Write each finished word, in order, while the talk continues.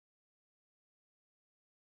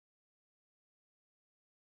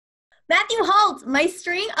Matthew Holt, my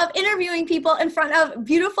string of interviewing people in front of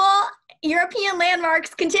beautiful European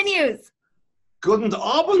landmarks continues. Guten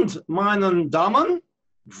Abend, meine Damen.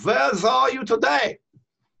 Where are you today?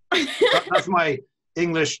 That's my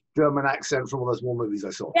English-German accent from one of those war movies I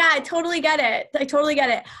saw. Yeah, I totally get it. I totally get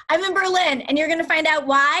it. I'm in Berlin, and you're going to find out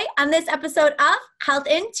why on this episode of Health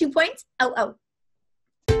in 2.0.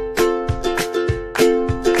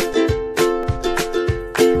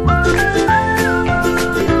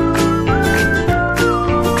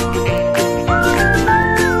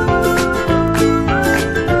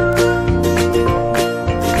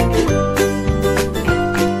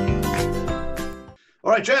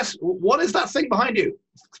 All right, Jess, what is that thing behind you?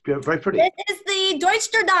 It's very pretty. This is the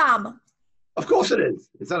Deutscher Dom. Of course it is.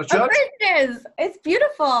 Is that a church? Of course it is. It's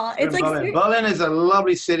beautiful. It's like Berlin. Berlin is a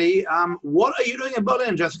lovely city. What are you doing in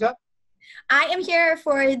Berlin, Jessica? I am here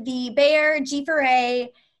for the Bayer G4A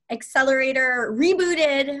Accelerator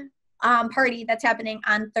rebooted party that's happening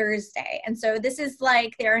on Thursday. And so this is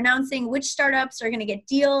like they're announcing which startups are going to get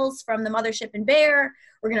deals from the mothership in Bayer.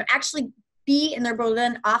 We're going to actually be in their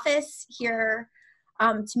Berlin office here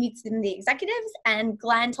to meet some of the executives, and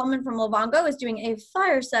Glen Tullman from Livongo is doing a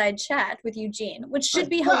fireside chat with Eugene, which should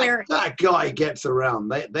be hilarious. That guy gets around.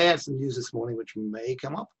 They had some news this morning which may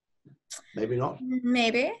come up. Maybe not.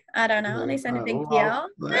 Maybe. I don't know. They signed a big deal.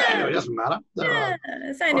 Yeah, it doesn't matter. Yeah,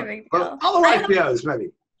 signed a big deal. Other IPOs, maybe.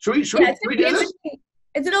 Should we do this?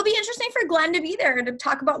 It'll be interesting for Glen to be there to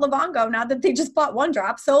talk about Livongo now that they just bought One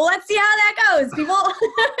Drop. So let's see how that goes, people.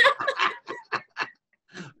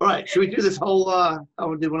 All right, should we do this whole, I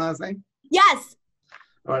want to do one other thing? Yes.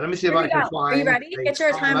 All right, let me see if I can find. Are you ready? Get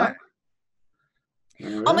your timer.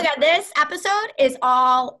 Oh my God, this episode is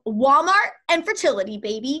all Walmart and fertility,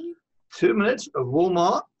 baby. 2 minutes of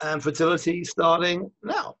Walmart and fertility starting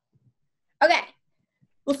now. Okay,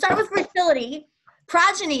 we'll start with fertility.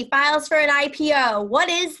 Progyny files for an IPO. What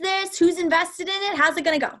is this? Who's invested in it? How's it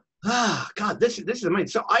going to go? God, this is amazing.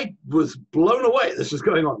 So I was blown away this was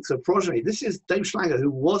going on. So Progyny, this is Dave Schlanger,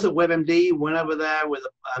 who was at WebMD, went over there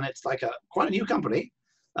and it's like quite a new company,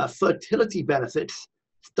 fertility benefits.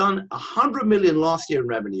 It's done 100 million last year in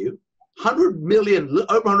revenue, 100 million,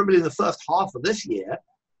 over 100 million in the first half of this year.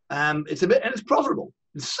 It's it's profitable.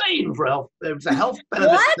 Insane for health. It's a health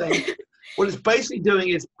benefit thing. What it's basically doing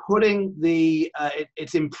is putting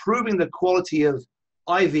it's improving the quality of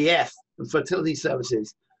IVF and fertility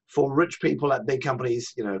services for rich people at big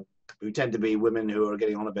companies, who tend to be women who are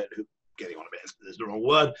getting on a bit is the wrong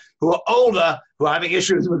word, who are older, who are having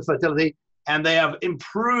issues with fertility, and they have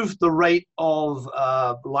improved the rate of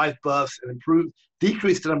live births and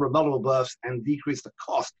decreased the number of multiple births and decreased the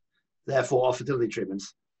cost, therefore, of fertility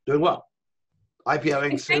treatments. Doing well.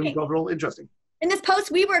 IPOing soon, overall interesting. In this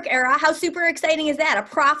post-WeWork era, how super exciting is that? A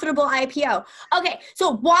profitable IPO. Okay,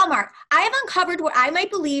 so Walmart. I have uncovered what I might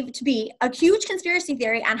believe to be a huge conspiracy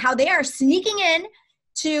theory on how they are sneaking in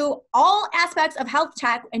to all aspects of health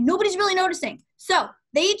tech, and nobody's really noticing. So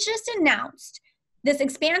they just announced this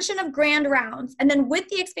expansion of Grand Rounds, and then with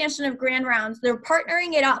the expansion of Grand Rounds, they're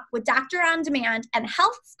partnering it up with Doctor on Demand and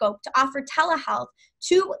HealthSCOPE to offer telehealth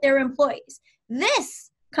to their employees. This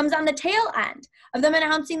comes on the tail end of them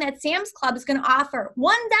announcing that Sam's Club is going to offer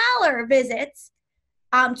 $1 visits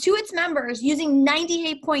to its members using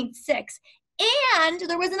 98.6. And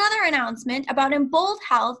there was another announcement about Embold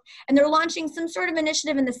Health, and they're launching some sort of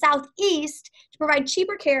initiative in the Southeast to provide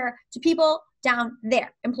cheaper care to people down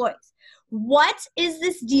there, employees. What is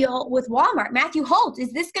this deal with Walmart? Matthew Holt,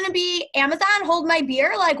 is this going to be Amazon, hold my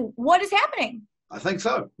beer? Like, what is happening? I think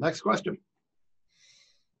so. Next question.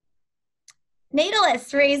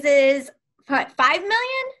 Natalist raises, $5 million?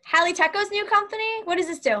 Halle new company? What does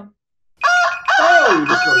this do? Oh, you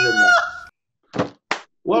just got it in there.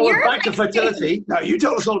 Well, we're back to fertility. Now, you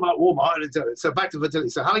told us all about Walmart. So back to fertility.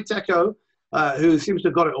 So Halle, who seems to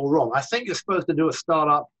have got it all wrong. I think you're supposed to do a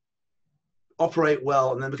startup, operate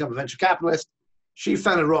well, and then become a venture capitalist. She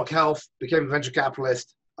founded Rock Health, became a venture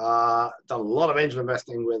capitalist, done a lot of angel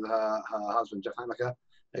investing with her husband, Jeff Hammond,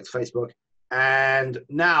 ex-Facebook, and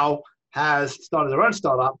now has started her own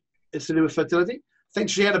startup. It's to do with fertility. I think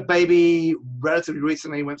she had a baby relatively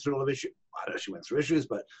recently, went through a lot of issues. I don't know if she went through issues,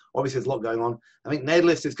 but obviously there's a lot going on. I think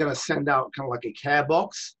Natalist is going to send out kind of like a care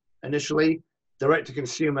box initially, direct to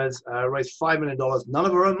consumers, raise $5 million, none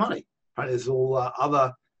of her own money. Apparently there's all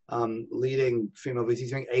other leading female VCs, I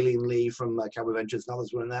think Aileen Lee from Cowboy Ventures and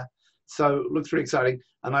others were in there. So it looks pretty exciting.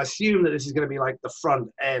 And I assume that this is going to be like the front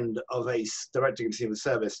end of a direct to consumer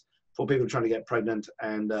service for people trying to get pregnant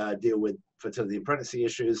and deal with fertility and pregnancy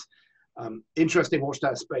issues. Interesting, watch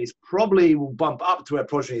that space. Probably will bump up to where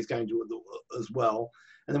Progyny is going to as well.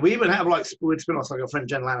 And then we even have like weird spin-offs, like our friend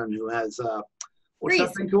Jen Lannon, who has what's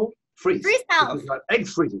that thing called? Freeze Health. Like egg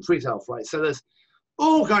freezing, Freeze Health, right? So there's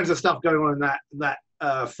all kinds of stuff going on in that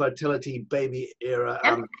fertility baby era.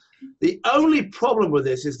 The only problem with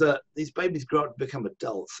this is that these babies grow up to become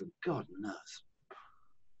adults, and God knows.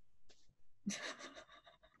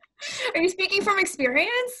 Are you speaking from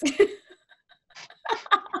experience?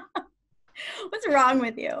 What's wrong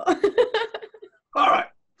with you? All right.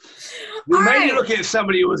 We may be looking at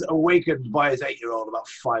somebody who was awakened by his 8-year-old about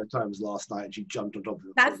 5 times last night, and she jumped on top of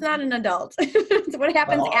him. That's not an adult. It's what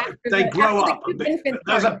happens after they grow up.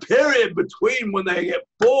 There's a period between when they get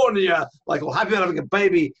born, and you're like, well, happy having a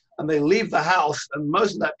baby, and they leave the house, and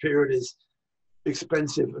most of that period is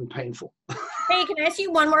expensive and painful. Hey, can I ask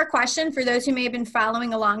you one more question for those who may have been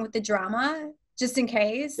following along with the drama? Just in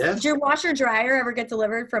case. Yes? Did your washer dryer ever get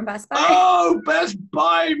delivered from Best Buy? Oh, Best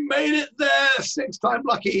Buy made it there. 6-time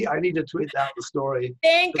lucky. I need to tweet out the story.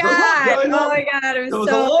 Thank God. Oh my God. It was there was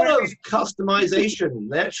a lot of customization.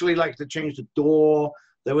 They actually like to change the door.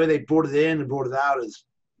 The way they brought it in and brought it out is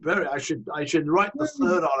very, I should write the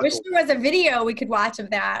third article. Wish there was a video we could watch of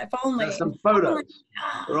that. If only. There's some photos.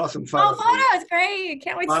 There are some photos. Oh, photos. Great.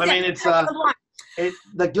 Can't wait to see I mean, it's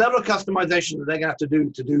the level of customization that they're going to have to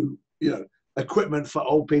do, equipment for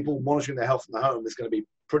old people monitoring their health in the home is going to be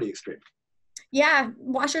pretty extreme. Yeah,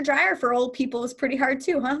 washer dryer for old people is pretty hard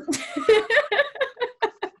too, huh?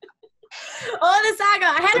 The saga.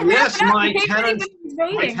 I had to wrap it up.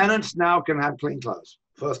 My tenants now can have clean clothes.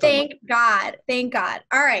 Thank God. Thank God.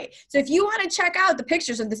 All right. So if you want to check out the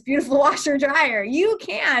pictures of this beautiful washer dryer, you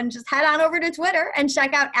can just head on over to Twitter and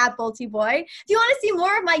check out @BoltyBoy. If you want to see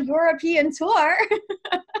more of my European tour,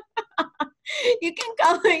 you can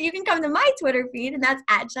come to my Twitter feed, and that's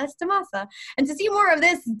 @JessTomasa. And to see more of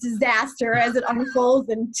this disaster as it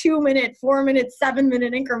unfolds in 2-minute, 4-minute,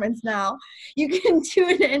 7-minute increments now, you can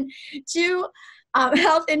tune in to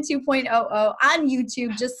Health in 2.0 on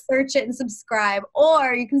YouTube. Just search it and subscribe,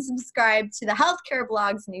 or you can subscribe to the Healthcare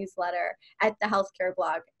Blogs newsletter at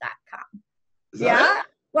thehealthcareblog.com. Yeah?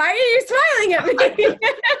 Why are you smiling at me?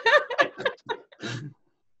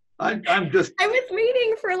 I'm just. I was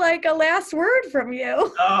waiting for like a last word from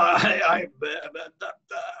you. I'm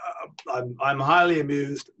highly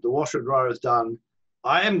amused. The washer dryer is done.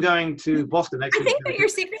 I am going to Boston next week. I think that you're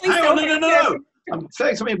secretly No. I'm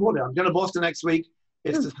saying something important. I'm going to Boston next week.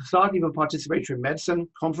 It's the Society for Participatory Medicine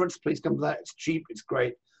conference. Please come to that. It's cheap. It's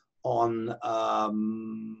great. On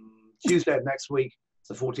Tuesday of next week, it's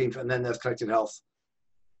the 14th, and then there's Collected Health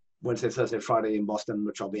Wednesday, Thursday, Friday in Boston,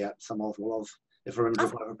 which I'll be at some of, all of, if I remember to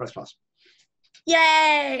apply for Press Plus.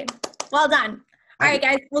 Yay! Well done. All right,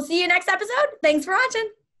 guys. We'll see you next episode. Thanks for watching.